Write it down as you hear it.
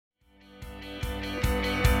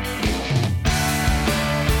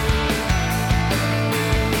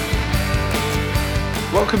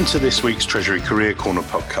Welcome to this week's Treasury Career Corner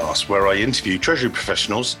podcast, where I interview Treasury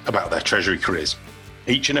professionals about their Treasury careers.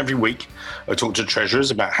 Each and every week, I talk to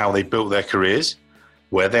Treasurers about how they built their careers,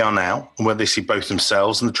 where they are now, and where they see both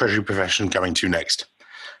themselves and the Treasury profession going to next.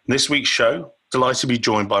 In this week's show, delighted to be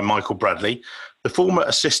joined by Michael Bradley, the former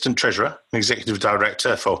Assistant Treasurer and Executive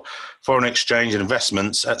Director for Foreign Exchange and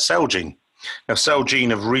Investments at Celgene. Now,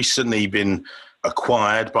 Celgene have recently been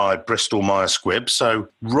acquired by Bristol Myers Squibb. So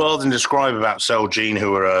rather than describe about Celgene,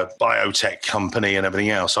 who are a biotech company and everything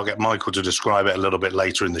else, I'll get Michael to describe it a little bit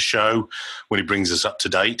later in the show when he brings us up to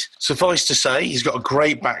date. Suffice to say, he's got a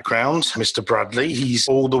great background, Mr. Bradley. He's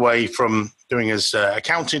all the way from doing his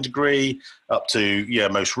accounting degree up to,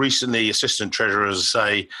 most recently, Assistant Treasurer, as I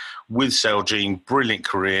say, with Celgene. Brilliant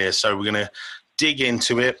career. So we're going to dig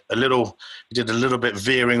into it a little. He did a little bit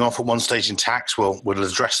veering off at one stage in tax. We'll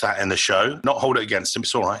address that in the show. Not hold it against him.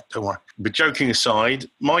 It's all right. Don't worry. But joking aside,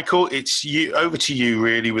 Michael, it's over to you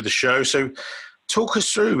really with the show. So talk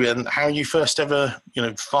us through and how you first ever,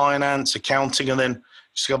 finance, accounting, and then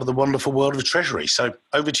discover the wonderful world of Treasury. So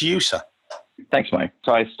over to you, sir. Thanks, Mike.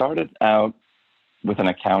 So I started out with an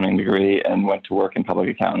accounting degree and went to work in public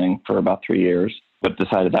accounting for about 3 years, but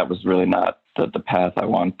decided that was really not the path I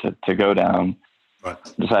wanted to go down. Right.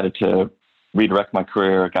 Decided to redirect my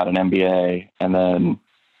career, got an MBA, and then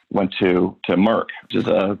went to Merck, which is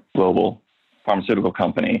a global pharmaceutical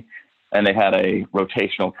company. And they had a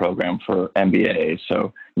rotational program for MBAs.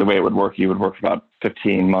 So the way it would work, you would work for about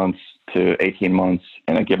 15 months to 18 months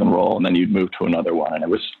in a given role, and then you'd move to another one. And it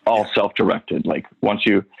was all self-directed. Like once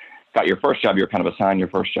you got your first job, you're kind of assigned your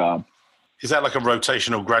first job. Is that like a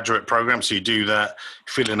rotational graduate program? So you do that,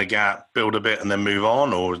 fill in a gap, build a bit, and then move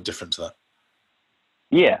on, or different to that?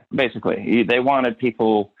 Yeah, basically. They wanted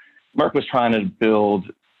people, Merck was trying to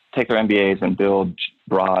take their MBAs and build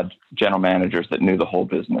broad general managers that knew the whole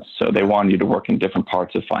business. So they wanted you to work in different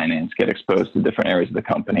parts of finance, get exposed to different areas of the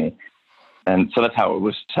company. And so that's how it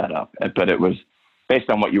was set up. But it was based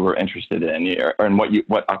on what you were interested in and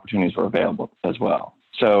what opportunities were available as well.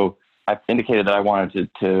 So I indicated that I wanted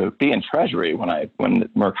to be in Treasury when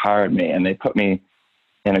Merck hired me, and they put me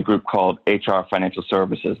in a group called HR Financial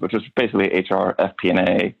Services, which was basically HR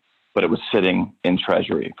FP&A, but it was sitting in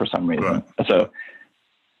Treasury for some reason. Right. So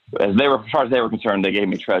as far as they were concerned, they gave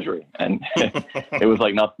me Treasury, and it was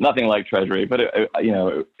like nothing like Treasury, but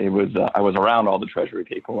it was. I was around all the Treasury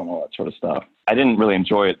people and all that sort of stuff. I didn't really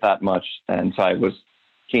enjoy it that much, and so I was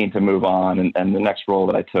keen to move on. And the next role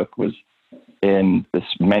that I took was in this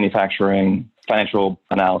manufacturing financial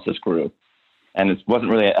analysis group. And it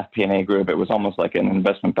wasn't really an FP&A group. It was almost like an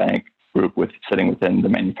investment bank group sitting within the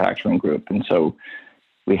manufacturing group. And so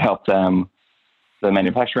we helped them, the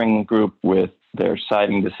manufacturing group, with their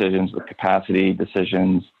siting decisions, with capacity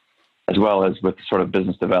decisions, as well as with sort of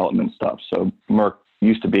business development stuff. So Merck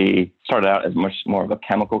started out as much more of a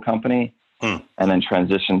chemical company and then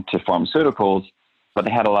transitioned to pharmaceuticals, but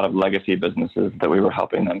they had a lot of legacy businesses that we were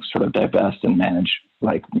helping them sort of divest and manage,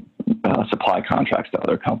 like supply contracts to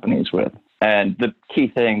other companies with. And the key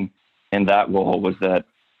thing in that role was that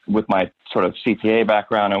with my sort of CPA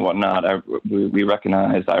background and whatnot, I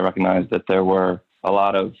recognized that there were a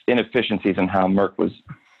lot of inefficiencies in how Merck was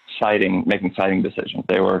making citing decisions.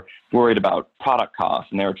 They were worried about product costs,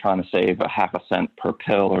 and they were trying to save a half a cent per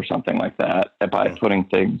pill or something like that by putting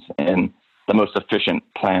things in the most efficient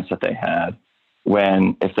plants that they had.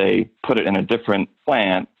 When if they put it in a different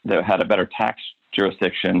plant that had a better tax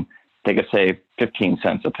jurisdiction, they could save 15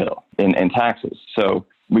 cents a pill in taxes. So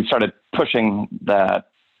we started pushing that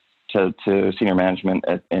to senior management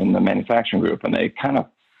in the manufacturing group. And they kind of,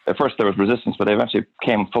 at first there was resistance, but they eventually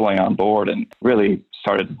came fully on board and really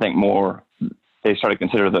started to think more. They started to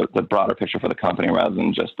consider the broader picture for the company rather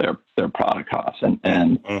than just their product costs.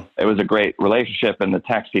 And it was a great relationship. And the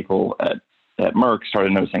tax people at Merck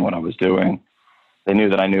started noticing what I was doing. They knew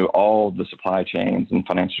that I knew all the supply chains and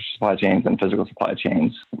financial supply chains and physical supply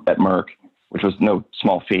chains at Merck, which was no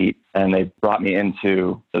small feat. And they brought me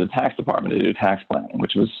into the tax department to do tax planning,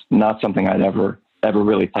 which was not something I'd ever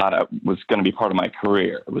really thought I was going to be part of my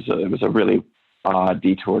career. It was a really odd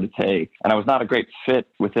detour to take. And I was not a great fit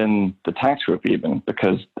within the tax group even,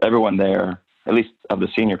 because everyone there, at least of the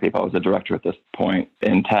senior people, I was a director at this point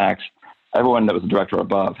in tax, everyone that was a director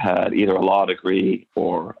above had either a law degree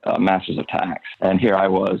or a master's of tax. And here I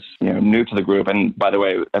was, new to the group. And by the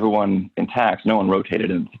way, everyone in tax, no one rotated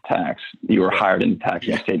into tax. You were hired into tax.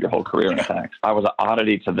 You stayed your whole career in tax. I was an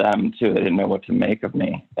oddity to them too. They didn't know what to make of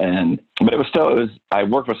me. But I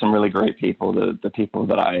worked with some really great people. The people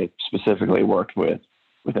that I specifically worked with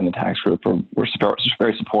within the tax group were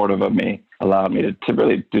very supportive of me, allowed me to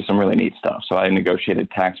really do some really neat stuff. So I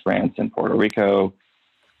negotiated tax grants in Puerto Rico.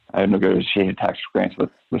 I had negotiated tax grants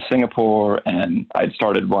with Singapore, and I'd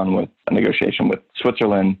started one with a negotiation with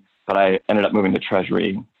Switzerland, but I ended up moving to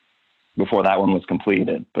Treasury before that one was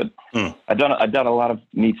completed. But I'd done a lot of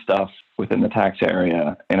neat stuff within the tax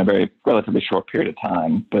area in a very relatively short period of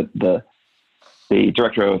time. But the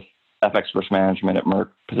director of FX risk management at Merck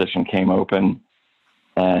position came open,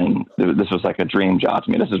 and this was like a dream job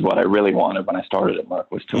to me. This is what I really wanted when I started at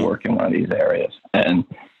Merck, was to work in one of these areas. And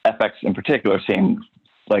FX in particular seemed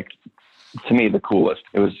like, to me, the coolest.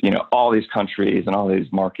 It was, all these countries and all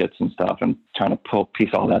these markets and stuff, and trying to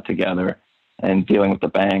piece all that together and dealing with the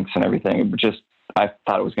banks and everything. I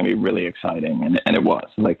thought it was going to be really exciting. And it was.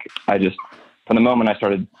 Like, from the moment I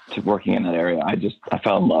started working in that area, I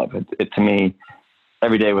fell in love. To me,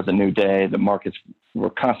 every day was a new day. The markets were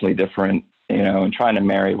constantly different, and trying to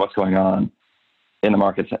marry what's going on in the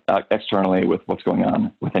markets externally with what's going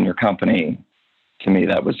on within your company. To me,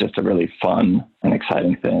 that was just a really fun and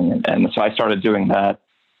exciting thing. And so I started doing that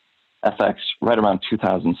FX right around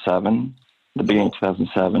 2007, the beginning of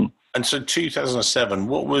 2007. And so 2007,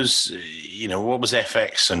 what was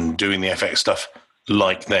FX and doing the FX stuff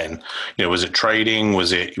like then? Was it trading?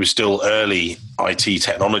 It was still early IT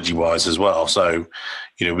technology wise as well. So,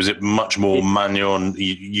 was it much more manual and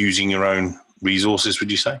using your own resources,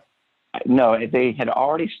 would you say? No, they had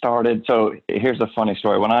already started. So here's a funny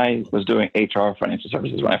story. When I was doing HR financial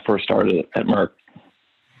services, when I first started at Merck,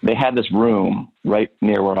 they had this room right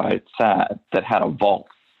near where I sat that had a vault.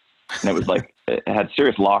 And it was like, it had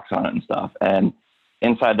serious locks on it and stuff. And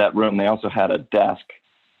inside that room, they also had a desk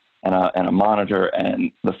and a monitor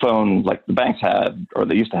and the phone, like the banks had, or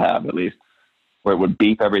they used to have at least, where it would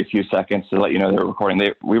beep every few seconds to let you know they were recording.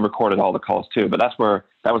 We recorded all the calls too, but that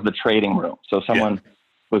was the trading room. So someone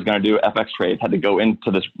was going to do FX trades had to go into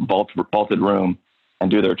this vaulted room and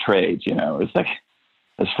do their trades. It was like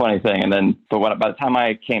this funny thing. And then, by the time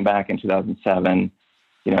I came back in 2007,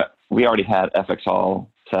 we already had FX all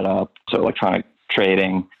set up, so electronic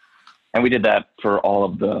trading, and we did that for all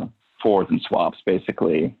of the forwards and swaps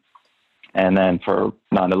basically. And then for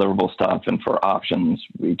non-deliverable stuff and for options,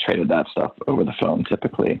 we traded that stuff over the phone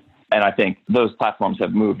typically. And I think those platforms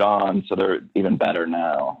have moved on, so they're even better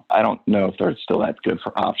now. I don't know if they're still that good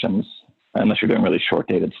for options, unless you're doing really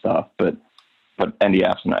short-dated stuff. But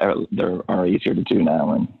NDFs there are easier to do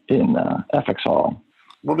now in FXall.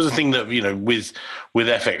 What was the thing that, with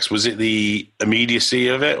FX, was it the immediacy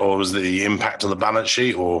of it, or was it the impact on the balance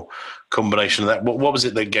sheet, or combination of that? What was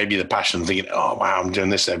it that gave you the passion, thinking, oh, wow, I'm doing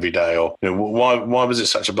this every day? Or why was it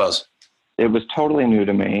such a buzz? It was totally new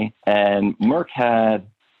to me. And Merck had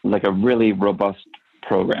like a really robust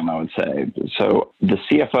program, I would say. So the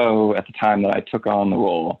CFO at the time that I took on the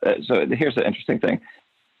role, so here's the interesting thing.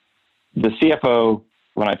 The CFO,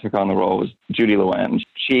 when I took on the role, was Judy Lewin.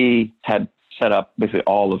 She had set up basically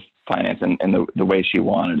all of finance and the way she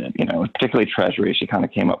wanted it, particularly Treasury. She kind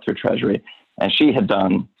of came up through Treasury, and she had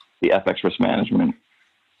done the FX risk management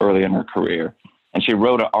early in her career. And she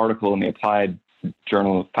wrote an article in the Applied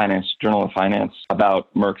Journal of Finance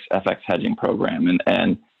about Merck's FX hedging program.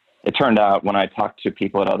 And it turned out when I talked to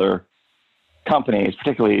people at other companies,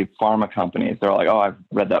 particularly pharma companies, they're like, oh, I've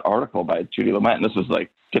read that article by Judy Lewin. And this was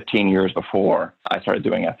like 15 years before I started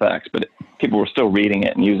doing FX, but people were still reading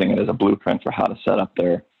it and using it as a blueprint for how to set up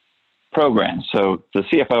their program. So the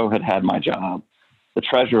CFO had my job. The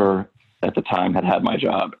treasurer at the time had my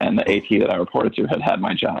job, and the AT that I reported to had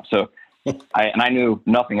my job. So I knew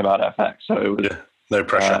nothing about FX. So it was no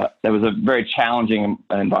pressure. It was a very challenging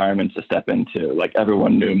environment to step into. Like,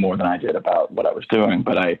 everyone knew more than I did about what I was doing,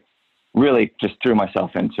 but I really just threw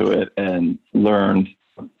myself into it and learned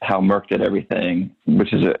how Merck did everything,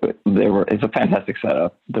 which is it's a fantastic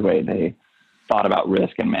setup, the way they thought about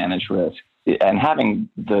risk and manage risk. And having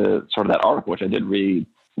the sort of that article, which I did read,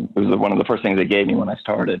 was one of the first things they gave me when I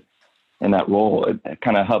started in that role. It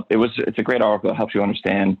kind of helped. It's a great article. It helps you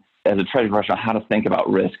understand as a treasury professional how to think about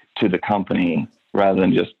risk to the company rather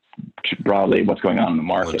than just broadly what's going on in the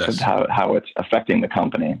market, how it's affecting the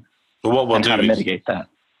company. Well, what we'll do how to is mitigate that.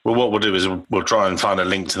 Well, what we'll do is we'll try and find a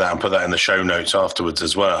link to that and put that in the show notes afterwards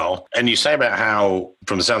as well. And you say about how,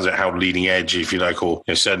 from the sounds of it, how leading edge, if you like, or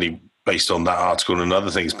certainly based on that article and other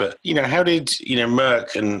things. But, how did,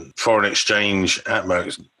 Merck and foreign exchange at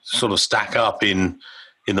Merck sort of stack up in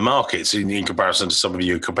the markets in comparison to some of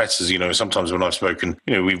your competitors? Sometimes when I've spoken,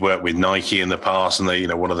 we've worked with Nike in the past, and they,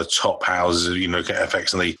 one of the top houses, look at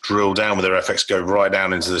FX, and they drill down with their FX, go right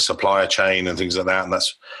down into the supplier chain and things like that. And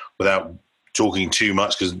that's without talking too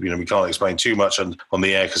much, because we can't explain too much on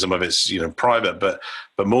the air because some of it's private. But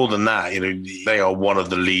more than that, they are one of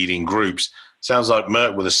the leading groups. Sounds like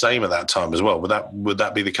Merck were the same at that time as well. Would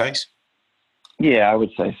that be the case? Yeah, I would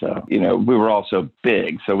say so. We were also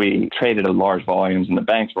big, so we traded at large volumes, and the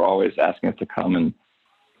banks were always asking us to come and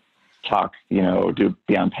talk,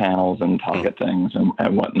 be on panels and talk at things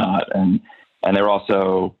and whatnot. And they were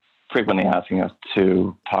also frequently asking us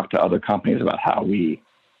to talk to other companies about how we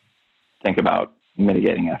think about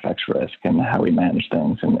mitigating FX risk and how we manage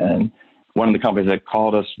things. And one of the companies that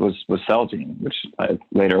called us was Celgene, which I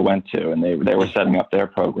later went to, and they were setting up their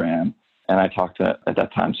program. And I talked to, at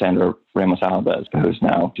that time, Sandra Ramos-Alves, who's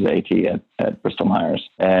now AT at Bristol Myers,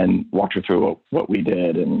 and walked her through what we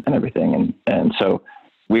did and everything. And so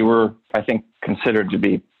we were, I think, considered to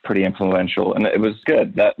be pretty influential. And it was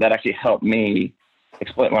good. That actually helped me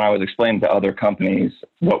explain, when I was explaining to other companies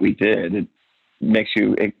what we did,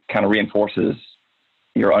 it kind of reinforces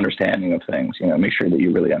your understanding of things. Make sure that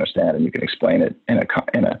you really understand and you can explain it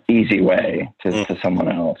in a easy way to someone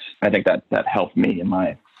else. I think that helped me in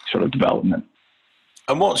my sort of development.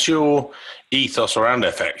 And what's your ethos around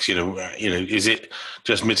FX? Is it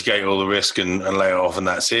just mitigate all the risk and lay it off and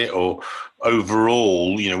that's it? Or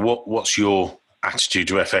overall, what's your attitude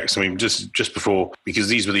to FX? I mean, just before, because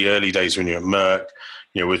these were the early days when you were at Merck,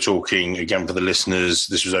 we're talking, again, for the listeners,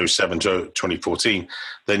 this was 2007 to 2014.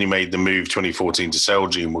 Then you made the move 2014 to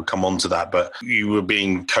Celgene. We'll come on to that. But you were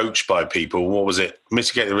being coached by people. What was it?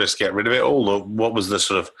 Mitigate the risk, get rid of it all? Or what was the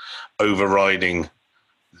sort of overriding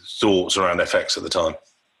thoughts around FX at the time?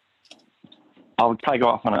 I'll probably go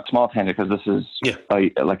off on a small tangent because this is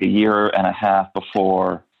like a year and a half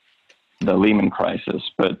before the Lehman crisis.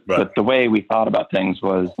 But the way we thought about things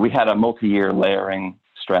was we had a multi-year layering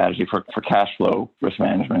strategy for cash flow risk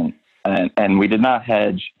management. And we did not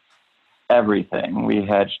hedge everything. We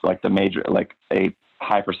hedged a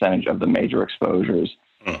high percentage of the major exposures.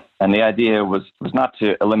 And the idea was not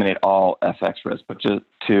to eliminate all FX risk, but to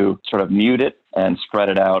sort of mute it and spread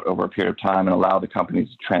it out over a period of time and allow the companies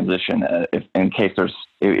to transition.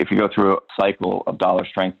 If you go through a cycle of dollar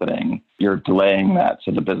strengthening, you're delaying that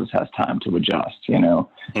so the business has time to adjust. You're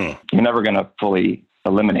never going to fully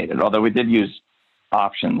eliminate it. Although we did use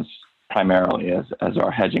options primarily as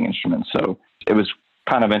our hedging instrument. So it was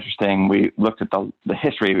kind of interesting. We looked at the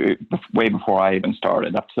history way before I even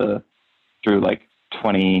started, up through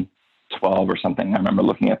 2012 or something. I remember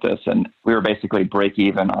looking at this, and we were basically break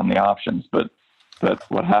even on the options. But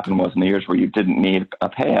what happened was, in the years where you didn't need a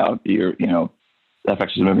payout, FX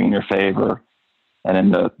was moving in your favor, and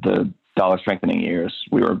in the dollar strengthening years,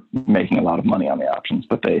 we were making a lot of money on the options.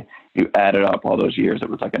 But you added up all those years, it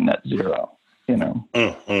was like a net zero.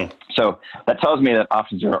 So that tells me that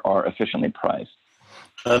options are efficiently priced.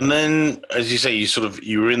 And then, as you say,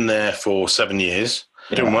 you were in there for 7 years.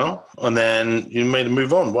 Doing well, and then you made a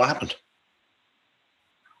move on. What happened?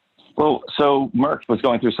 Well, so Merck was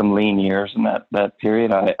going through some lean years in that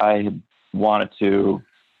period. I had wanted to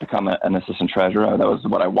become an assistant treasurer. That was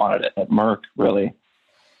what I wanted at Merck, really.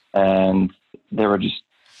 And they were just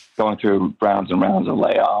going through rounds and rounds of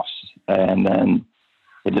layoffs. And then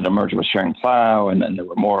they did a merger with Schering-Plough, and then there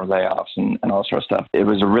were more layoffs and all sort of stuff. It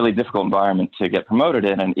was a really difficult environment to get promoted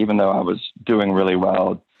in. And even though I was doing really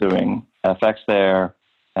well doing FX there,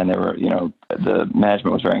 and they were, the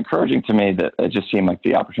management was very encouraging to me, that it just seemed like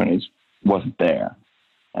the opportunities wasn't there.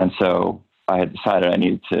 And so I had decided I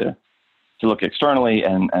needed to look externally,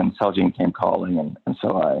 and Celgene came calling. And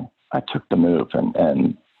so I took the move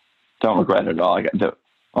and don't regret it at all. The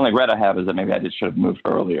only regret I have is that maybe I should have moved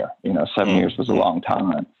earlier. 7 years was a long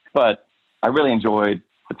time, but I really enjoyed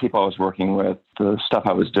the people I was working with, the stuff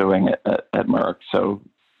I was doing at Merck. So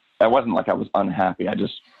I wasn't like I was unhappy. I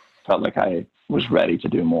just felt like I was ready to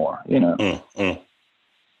do more,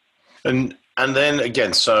 And then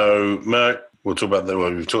again, so Merck, we'll talk about that.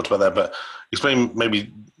 Well, we've talked about that, but explain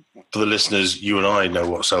maybe for the listeners. You and I know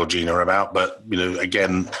what Celgene are about, but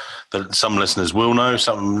again, some listeners will know.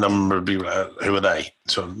 Some number of people, who are they?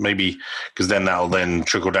 So maybe because then that'll then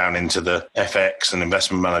trickle down into the FX and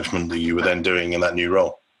investment management that you were then doing in that new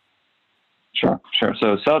role. Sure.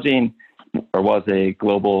 So Celgene was a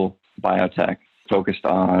global biotech focused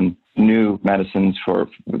on new medicines for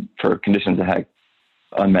conditions that had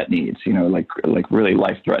unmet needs, like really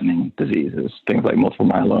life-threatening diseases, things like multiple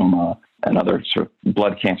myeloma and other sort of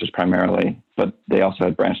blood cancers primarily. But they also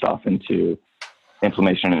had branched off into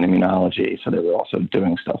inflammation and immunology. So they were also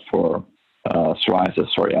doing stuff for psoriasis,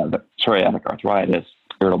 psoriatic arthritis,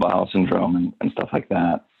 irritable bowel syndrome, and stuff like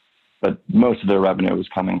that. But most of their revenue was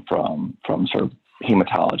coming from sort of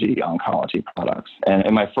hematology, oncology products. And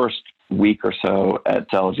in my first week or so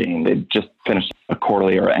at Celgene, they just finished a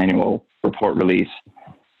quarterly or annual report release.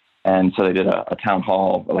 And so they did a town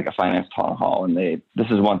hall, like a finance town hall. And this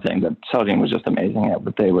is one thing that Celgene was just amazing at,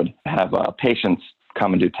 but they would have patients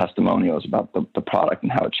come and do testimonials about the product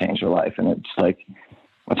and how it changed their life. And it's like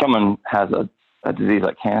when someone has a disease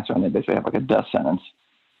like cancer and they basically have like a death sentence,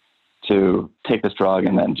 to take this drug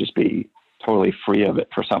and then just be totally free of it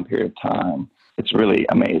for some period of time, it's really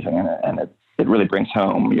amazing. And it really brings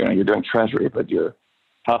home, you're doing Treasury, but you're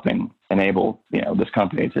helping enable, this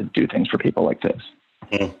company to do things for people like this.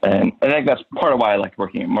 Mm. And I think that's part of why I like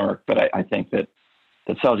working at Merck. But I think that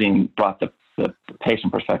Celgene brought the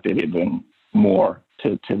patient perspective even more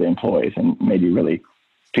to the employees and made you really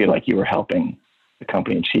feel like you were helping the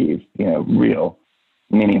company achieve, real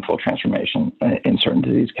meaningful transformation in certain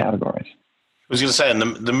disease categories. I was going to say, and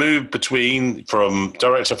the move from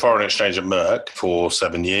Director of Foreign Exchange at Merck for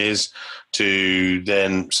 7 years to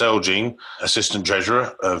then Celgene, Assistant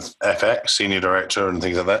Treasurer of FX, Senior Director and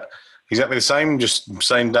things like that, exactly the same, just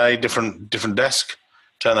same day, different desk,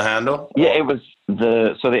 turn the handle? Yeah, it was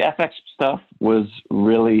the FX stuff was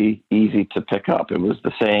really easy to pick up. It was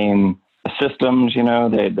the same systems,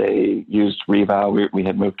 they used Reval. We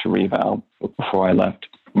had moved to Reval before I left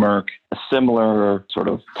Merck. A similar sort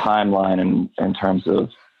of timeline in terms of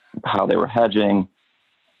how they were hedging.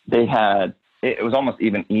 It was almost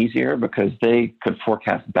even easier because they could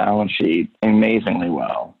forecast balance sheet amazingly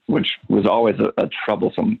well, which was always a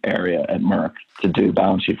troublesome area at Merck to do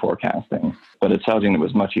balance sheet forecasting. But at Celgene, it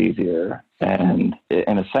was much easier. And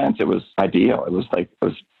in a sense, it was ideal. It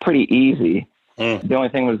was pretty easy. Mm. The only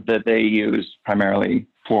thing was that they used primarily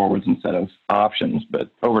forwards instead of options. But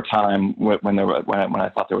over time, when I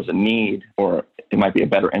thought there was a need or it might be a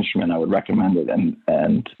better instrument, I would recommend it,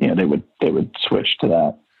 and they would switch to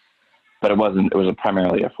that. But it was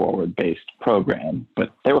primarily a forward-based program,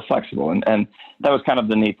 but they were flexible. And that was kind of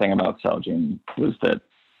the neat thing about Celgene, was that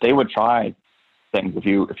they would try things. If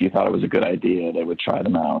you thought it was a good idea, they would try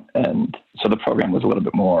them out. And so the program was a little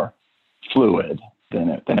bit more fluid than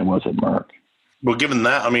it was at Merck. Well, given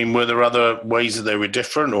that, were there other ways that they were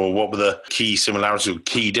different, or what were the key similarities or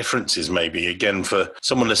key differences maybe? Again, for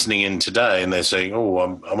someone listening in today and they're saying,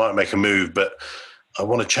 I might make a move, but I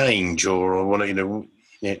want to change, or I want to,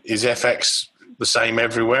 is FX the same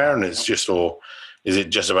everywhere, and it's just, or is it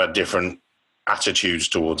just about different attitudes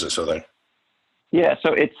towards it, sort of thing? Yeah,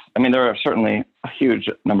 so there are certainly a huge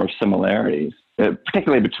number of similarities,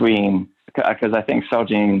 particularly because I think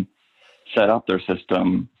Celgene set up their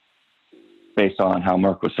system based on how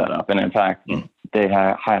Merck was set up. And in fact, they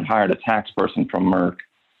had hired a tax person from Merck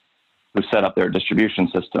who set up their distribution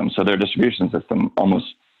system. So their distribution system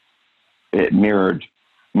it mirrored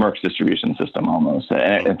Merck's distribution system almost.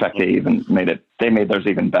 And in fact, they made theirs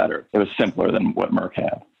even better. It was simpler than what Merck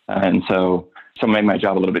had. And so it made my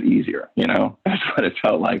job a little bit easier, that's what it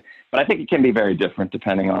felt like. But I think it can be very different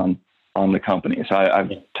depending on the company. So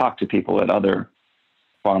I've talked to people at other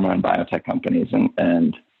pharma and biotech companies,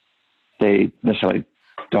 and they necessarily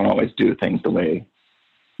don't always do things the way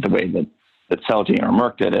that Celgene or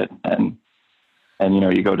Merck did it. And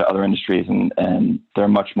you go to other industries and they're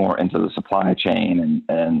much more into the supply chain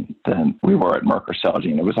and than we were at Merck or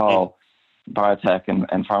Celgene. It was all biotech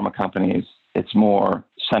and pharma companies. It's more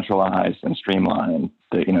centralized and streamlined.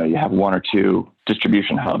 You have one or two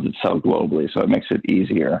distribution hubs that sell globally, so it makes it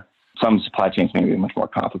easier. Some supply chains may be much more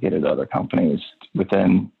complicated to other companies.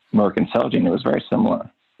 Within Merck and Celgene, it was very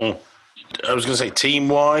similar. Mm. I was going to say,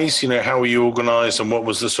 team-wise, how were you organized, and what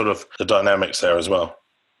was the sort of the dynamics there as well?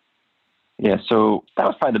 Yeah, so that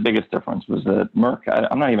was probably the biggest difference, was that Merck,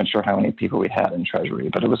 I'm not even sure how many people we had in Treasury,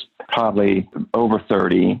 but it was probably over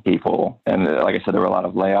 30 people. And like I said, there were a lot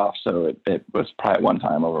of layoffs, so it was probably at one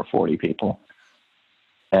time over 40 people.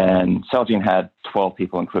 And Celgene had 12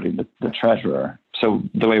 people, including the treasurer. So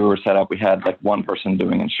the way we were set up, we had one person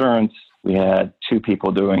doing insurance. We had 2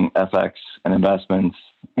 people doing FX and investments,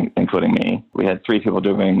 including me. We had 3 people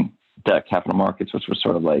doing debt capital markets, which was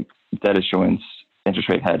sort of like debt issuance, interest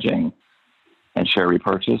rate hedging, and share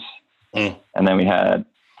repurchase. Mm. And then we had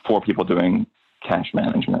 4 people doing cash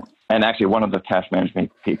management. And actually, one of the cash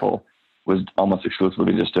management people was almost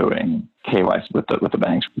exclusively just doing KYC with the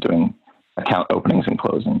banks, doing account openings and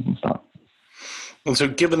closings and stuff. And so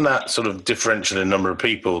given that sort of differential in number of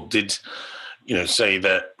people, did, say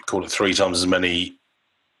that, call it 3 times as many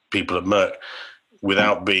people at Merck,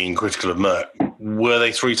 without being critical of Merck, were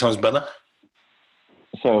they 3 times better?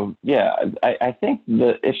 So, yeah, I think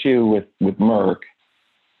the issue with Merck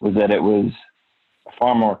was that it was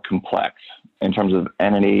far more complex in terms of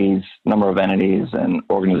entities, number of entities, and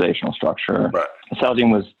organizational structure. Right.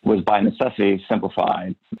 Celgene was by necessity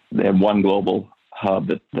simplified. They had one global hub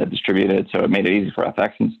that distributed, so it made it easy for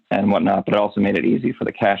FX and whatnot, but it also made it easy for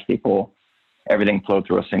the cash people. Everything flowed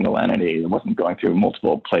through a single entity. It wasn't going through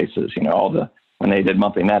multiple places. When they did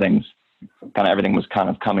monthly nettings, kind of everything was kind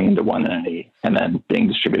of coming into one entity and then being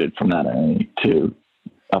distributed from that entity to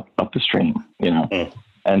up the stream,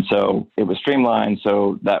 And so it was streamlined,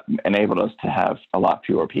 so that enabled us to have a lot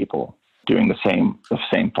fewer people doing the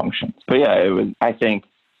same functions. But yeah, I think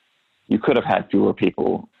you could have had fewer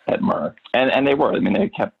people at Merck, and they were. I mean, they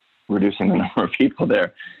kept reducing the number of people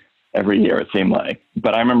there every year, it seemed like.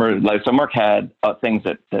 But I remember, so Merck had things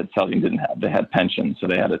that Celgene didn't have. They had pensions, so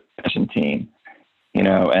they had a pension team,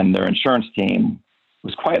 and their insurance team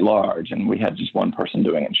was quite large, and we had just one person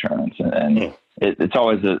doing insurance. And it's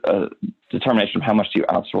always a determination of how much do you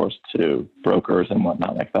outsource to brokers and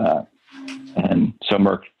whatnot like that. And so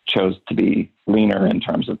Merck chose to be leaner in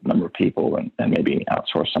terms of number of people and maybe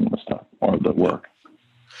outsource some of the stuff or the work.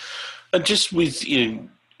 And just with,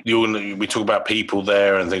 we talk about people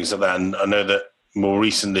there and things like that. And I know that more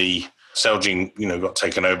recently Celgene, got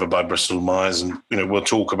taken over by Bristol Myers, and, we'll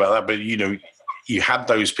talk about that. But, you had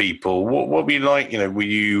those people. What were you like? Were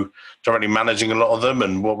you directly managing a lot of them,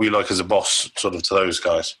 and what were you like as a boss sort of to those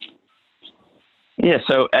guys? Yeah,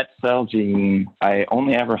 so at Celgene, I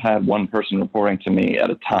only ever had one person reporting to me at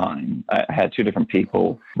a time. I had two different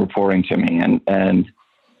people reporting to me, and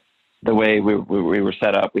the way we were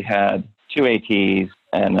set up, we had two ATs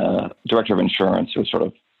and a director of insurance who was sort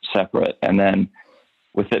of separate, and then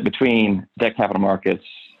with it between debt capital markets,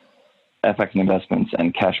 FX and investments,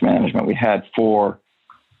 and cash management, we had four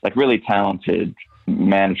really talented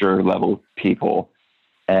manager level people.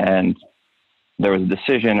 And there was a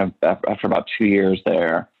decision after about 2 years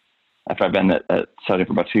there, after I've been at Celgene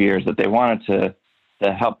for about 2 years, that they wanted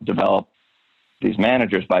to help develop these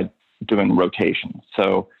managers by doing rotations.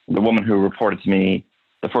 So the woman who reported to me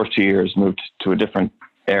the first 2 years moved to a different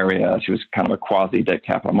area. She was kind of a quasi debt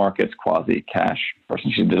capital markets, quasi cash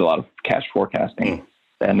person. She did a lot of cash forecasting.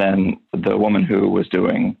 And then the woman who was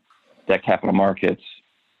doing debt capital markets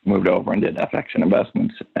moved over and did FX and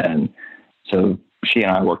investments. And so she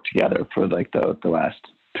and I worked together for the last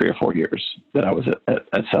 3 or 4 years that I was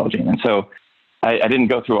at Celgene. And so I didn't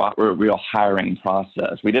go through a real hiring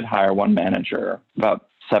process. We did hire one manager about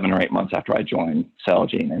 7 or 8 months after I joined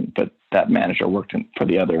Celgene, but that manager worked for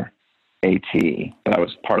the other AT, but I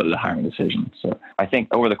was part of the hiring decision. So I think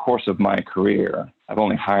over the course of my career, I've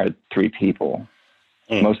only hired 3 people.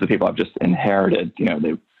 Most of the people I've just inherited,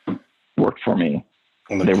 they worked for me.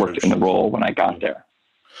 They worked in the role when I got there.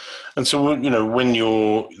 And so, when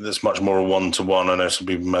there's much more a one-to-one, I know some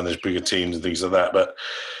people manage bigger teams and things like that, but,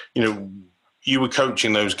 you were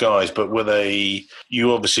coaching those guys, but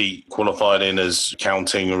you obviously qualified in as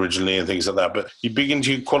accounting originally and things like that, but you big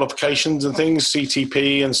into qualifications and things,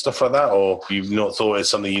 CTP and stuff like that, or you've not thought it's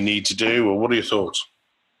something you need to do, or what are your thoughts?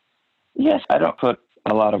 Yes, I don't put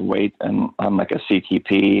a lot of weight on a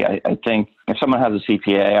CTP. I think if someone has a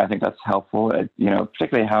CPA, I think that's helpful.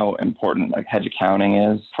 Particularly how important hedge accounting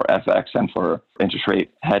is for FX and for interest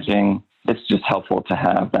rate hedging. It's just helpful to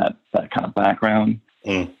have that kind of background.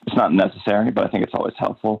 It's not necessary, but I think it's always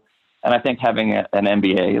helpful. And I think having an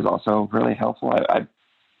MBA is also really helpful. I'd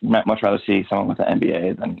much rather see someone with an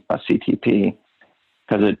MBA than a CTP,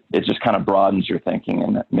 because it just kind of broadens your thinking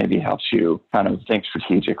and maybe helps you kind of think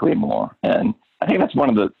strategically more. And I think that's one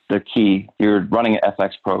of the key. You're running an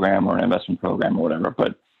FX program or an investment program or whatever,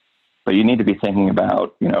 but you need to be thinking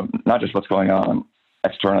about, not just what's going on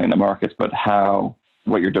externally in the markets, but how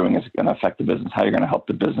what you're doing is going to affect the business, how you're going to help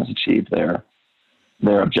the business achieve their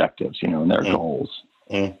objectives, and their goals.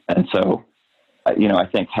 And so, I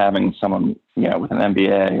think having someone, with an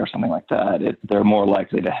MBA or something like that, they're more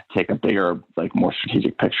likely to take a bigger, more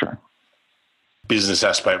strategic picture. Business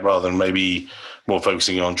aspect rather than maybe more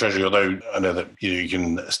focusing on treasury, although I know that you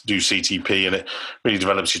can do CTP and it really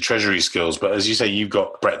develops your treasury skills. But as you say, you've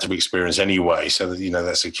got breadth of experience anyway, so that,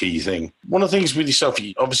 that's a key thing. One of the things with yourself,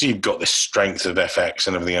 obviously you've got this strength of FX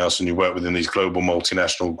and everything else, and you work within these global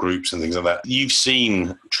multinational groups and things like that. You've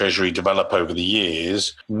seen treasury develop over the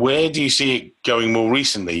years. Where do you see it going more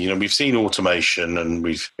recently? We've seen automation, and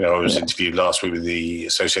I was interviewed last week with the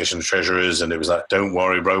Association of Treasurers, and it was like, don't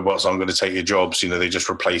worry, robots aren't going to take your jobs. They just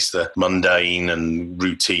replace the mundane and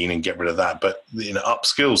routine and get rid of that. But,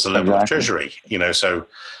 upskills the level of treasury, so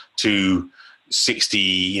to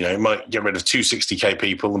 60, it might get rid of 260K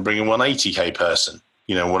people and bring in 180K person,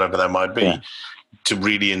 whatever that might be, to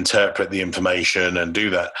really interpret the information and do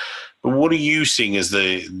that. But what are you seeing as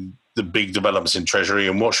the big developments in treasury,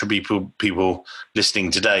 and what should people listening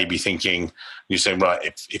today be thinking? You're saying, right,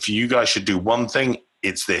 if you guys should do one thing,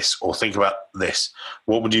 it's this, or think about this.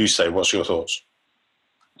 What would you say? What's your thoughts?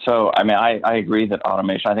 So, I agree that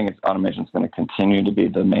automation is going to continue to be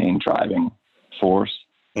the main driving force.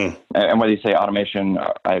 And whether you say automation,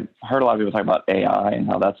 I've heard a lot of people talk about AI and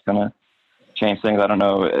how that's going to change things. I don't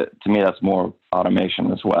know. To me, that's more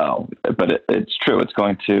automation as well. But it's true.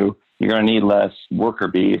 You're going to need less worker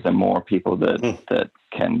bees and more people that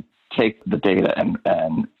can take the data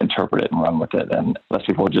and interpret it and run with it, and less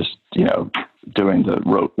people just, doing the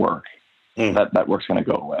rote work. That work's going to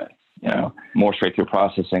go away. More straight through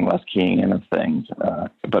processing, less keying in of things,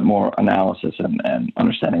 but more analysis and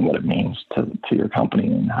understanding what it means to your company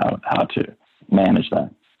and how to manage that.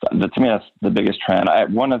 So to me, that's the biggest trend.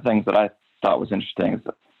 One of the things that I thought was interesting is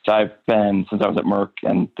that since I was at Merck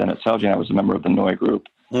and then at Celgene, I was a member of the NOI group.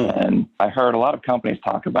 And I heard a lot of companies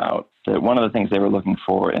talk about that one of the things they were looking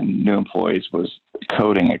for in new employees was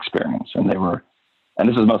coding experience. And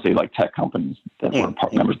this is mostly like tech companies that were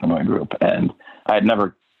members of the NOI group. And I had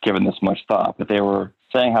never given this much thought, but they were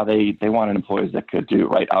saying how they wanted employees that could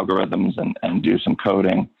write algorithms and do some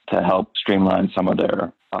coding to help streamline some of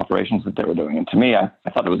their operations that they were doing. And to me, I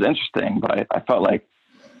thought it was interesting, but I felt like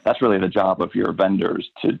that's really the job of your vendors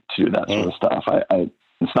to do that sort of stuff.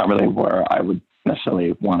 It's not really where I would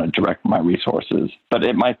necessarily want to direct my resources, but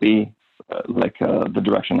it might be the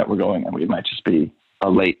direction that we're going, and we might just be a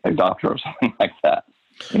late adopter or something like that.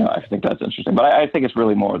 I think that's interesting, but I think it's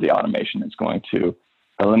really more the automation is going to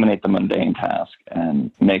eliminate the mundane task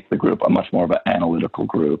and make the group a much more of an analytical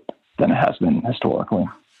group than it has been historically.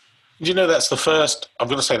 That's the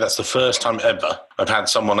first time ever I've had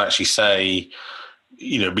someone actually say,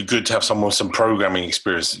 it'd be good to have someone with some programming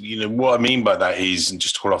experience. What I mean by that is, and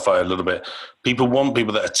just to qualify a little bit, people want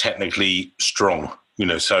people that are technically strong.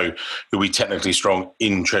 So you'll be technically strong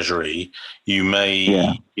in Treasury. You may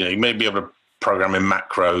be able to program in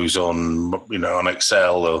macros on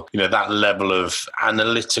Excel, or, that level of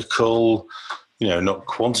analytical, not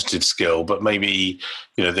quantitative skill, but maybe,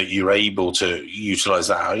 that you're able to utilize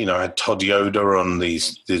that. I had Todd Yoder on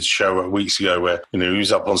this show weeks ago where, he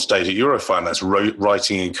was up on stage at Eurofinance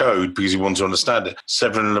writing in code because he wanted to understand it.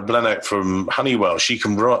 Severin Leblenek from Honeywell, she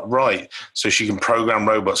can write, so she can program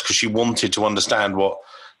robots because she wanted to understand what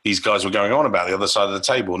these guys were going on about the other side of the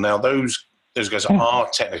table. Now, those guys are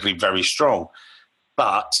technically very strong,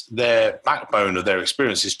 but their backbone of their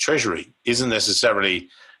experience is Treasury. Isn't necessarily,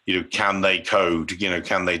 can they code?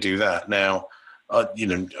 Can they do that? Now, I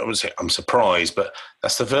would say I'm surprised, but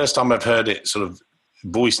that's the first time I've heard it sort of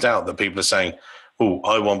voiced out that people are saying, "Oh,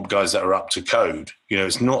 I want guys that are up to code."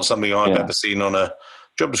 It's not something I've ever seen on a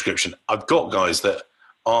job description. I've got guys that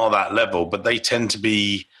are that level, but they tend to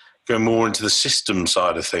be going more into the system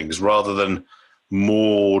side of things rather than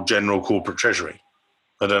more general corporate treasury.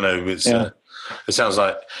 I don't know. It sounds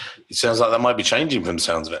like that might be changing from the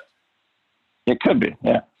sounds of it. It could be,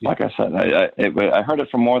 yeah. Like I said, I heard it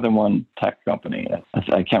from more than one tech company.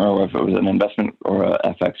 I can't remember if it was an investment or a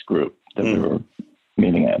FX group that we were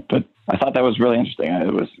meeting at, but I thought that was really interesting.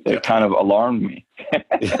 It kind of alarmed me.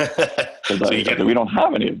 We don't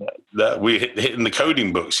have any of that. We're hitting the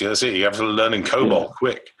coding books. That's it. You have to learn in COBOL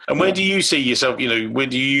quick. And where do you see yourself, where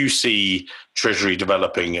do you see Treasury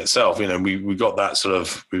developing itself? We got that sort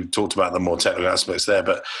of, we've talked about the more technical aspects there,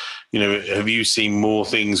 but, have you seen more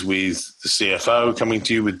things with the CFO coming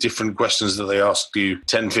to you with different questions that they asked you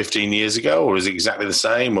 10, 15 years ago, or is it exactly the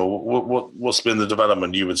same? Or what's been the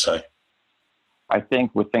development, you would say? I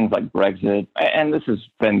think with things like Brexit, and this has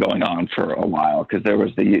been going on for a while, because there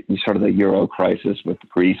was the sort of the Euro crisis with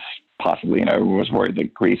Greece, possibly, everyone was worried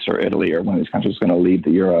that Greece or Italy or one of these countries was going to leave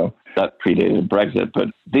the Euro. That predated Brexit. But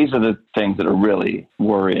these are the things that are really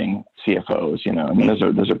worrying CFOs,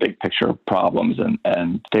 those are big picture problems,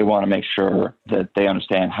 and they want to make sure that they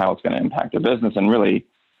understand how it's going to impact their business. And really,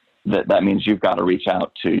 that means you've got to reach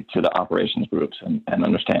out to the operations groups and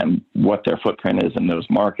understand what their footprint is in those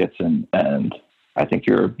markets. And I think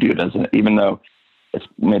you're viewed as, even though it's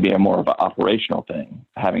maybe a more of an operational thing,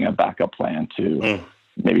 having a backup plan to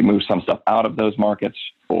maybe move some stuff out of those markets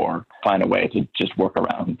or find a way to just work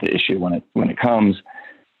around the issue when it comes.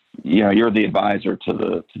 You're the advisor to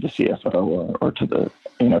the CFO or to the,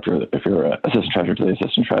 if you're an assistant treasurer, to the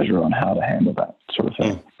assistant treasurer on how to handle that sort of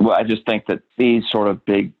thing. Well, I just think that these sort of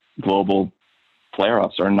big global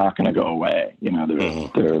flare-ups are not going to go away.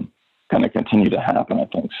 They're going to continue to happen, I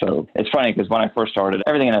think. So it's funny because when I first started,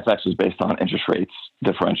 everything in FX was based on interest rates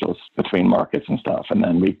differentials between markets and stuff. And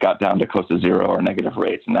then we got down to close to zero or negative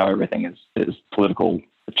rates. And now everything is political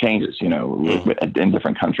changes, in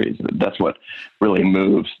different countries. That's what really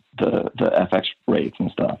moves the FX rates and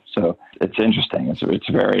stuff. So it's interesting. It's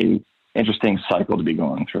a very interesting cycle to be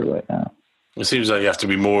going through right now. It seems like you have to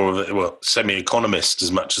be more of a semi-economist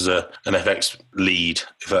as much as an FX lead,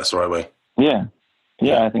 if that's the right way. Yeah.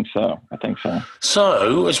 Yeah, I think so.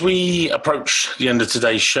 So as we approach the end of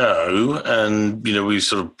today's show, and, we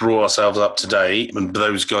sort of brought ourselves up to date, and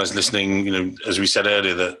those guys listening, as we said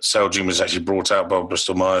earlier, that Celgene was actually brought out by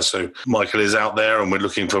Bristol Myers. So Michael is out there and we're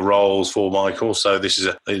looking for roles for Michael. So this is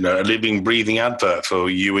a living, breathing advert for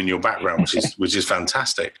you and your background, which is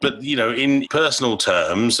fantastic. But, in personal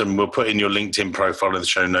terms, and we'll put in your LinkedIn profile in the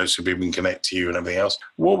show notes so people can connect to you and everything else,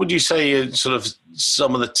 what would you say are sort of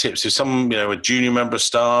some of the tips? If someone, a junior member of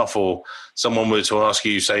staff or someone were to ask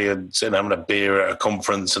you, say, sitting having a beer at a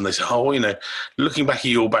conference, and they say, looking back at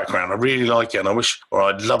your background, I really like it, and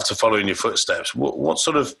I'd love to follow in your footsteps. What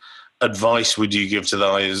sort of advice would you give to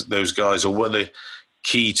those guys, or what are the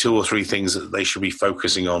key 2 or 3 things that they should be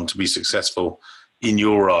focusing on to be successful in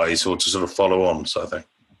your eyes, or to sort of follow on, sort of thing?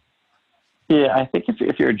 Yeah, I think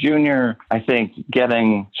if you're a junior, I think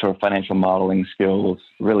getting sort of financial modeling skills,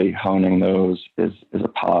 really honing those is a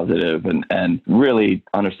positive, and really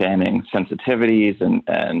understanding sensitivities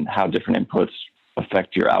and how different inputs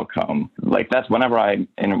affect your outcome. Like that's when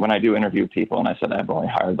I do interview people, and I said I've only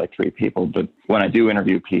hired like 3 people, but when I do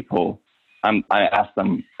interview people, I ask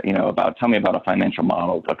them, tell me about a financial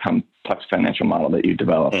model, a complex financial model that you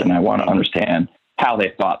developed, and I want to understand how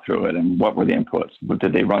they thought through it and what were the inputs.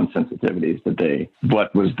 Did they run sensitivities?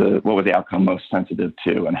 What was the outcome most sensitive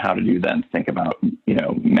to, and how did you then think about,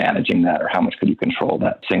 managing that, or how much could you control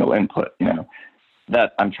that single input?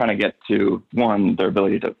 That I'm trying to get to, 1, their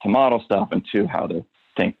ability to model stuff, and 2, how to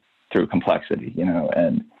think through complexity,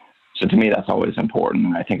 and so to me, that's always important.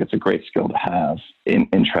 And I think it's a great skill to have in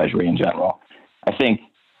treasury in general. I think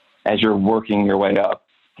as you're working your way up,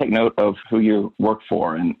 take note of who you work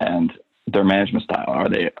for and their management style.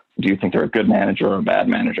 Do you think they're a good manager or a bad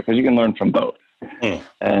manager? Because you can learn from both.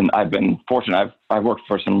 And I've been fortunate. I've worked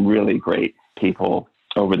for some really great people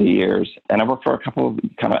over the years, and I've worked for a couple of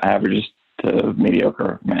kind of average to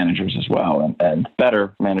mediocre managers as well, and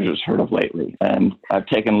better managers heard of lately. And I've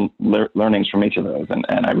taken learnings from each of those, and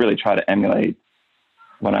I really try to emulate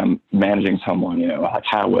when I'm managing someone, like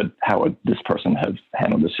how would this person have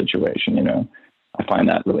handled this situation, I find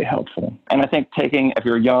that really helpful. And I think if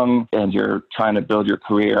you're young and you're trying to build your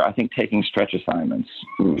career, I think taking stretch assignments,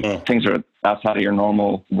 things are outside of your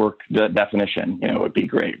normal work definition, would be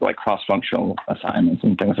great, like cross-functional assignments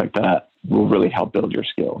and things like that will really help build your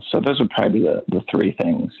skills. So those would probably be the 3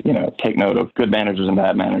 things, take note of good managers and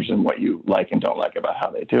bad managers and what you like and don't like about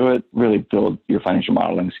how they do it, really build your financial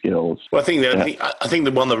modeling skills. Well, I think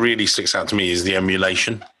the one that really sticks out to me is the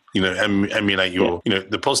emulation. Emulate your,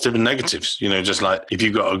 the positive and negatives, just like if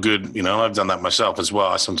you've got a good, I've done that myself as well.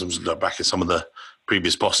 I sometimes look back at some of the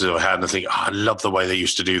previous bosses I had and I think, I love the way they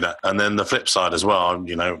used to do that. And then the flip side as well,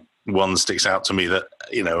 one sticks out to me that,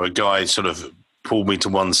 a guy sort of pulled me to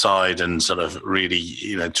one side and sort of really,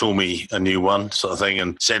 taught me a new one sort of thing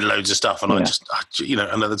and said loads of stuff. And I just,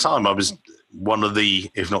 and at the time I was one of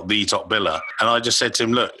the, if not the top biller. And I just said to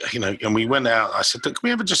him, look, and we went out, I said, look, can we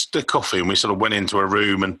have just a coffee? And we sort of went into a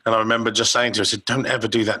room and I remember just saying to him, I said, don't ever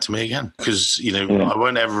do that to me again. Because, I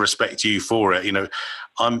won't ever respect you for it.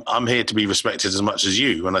 I'm here to be respected as much as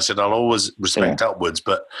you. And I said, I'll always respect upwards,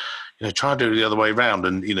 but, try and do it the other way around.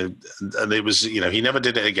 And, and it was, he never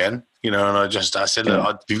did it again, and I said,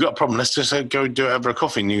 look, if you've got a problem, let's just go do it over a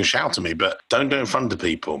coffee and you can shout at me, but don't do it in front of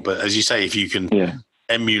people. But as you say, if you can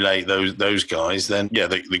emulate those guys, then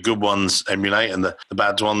the good ones emulate and the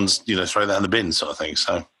bad ones, throw that in the bin sort of thing.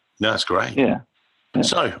 So that's great. Yeah.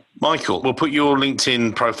 So, Michael, we'll put your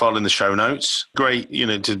LinkedIn profile in the show notes. Great,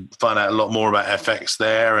 to find out a lot more about FX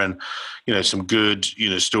there and, some good,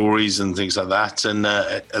 stories and things like that. And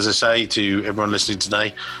as I say to everyone listening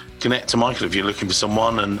today, connect to Michael if you're looking for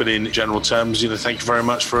someone. And but in general terms, thank you very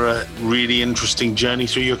much for a really interesting journey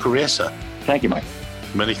through your career, sir. Thank you, Mike.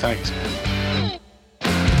 Many thanks.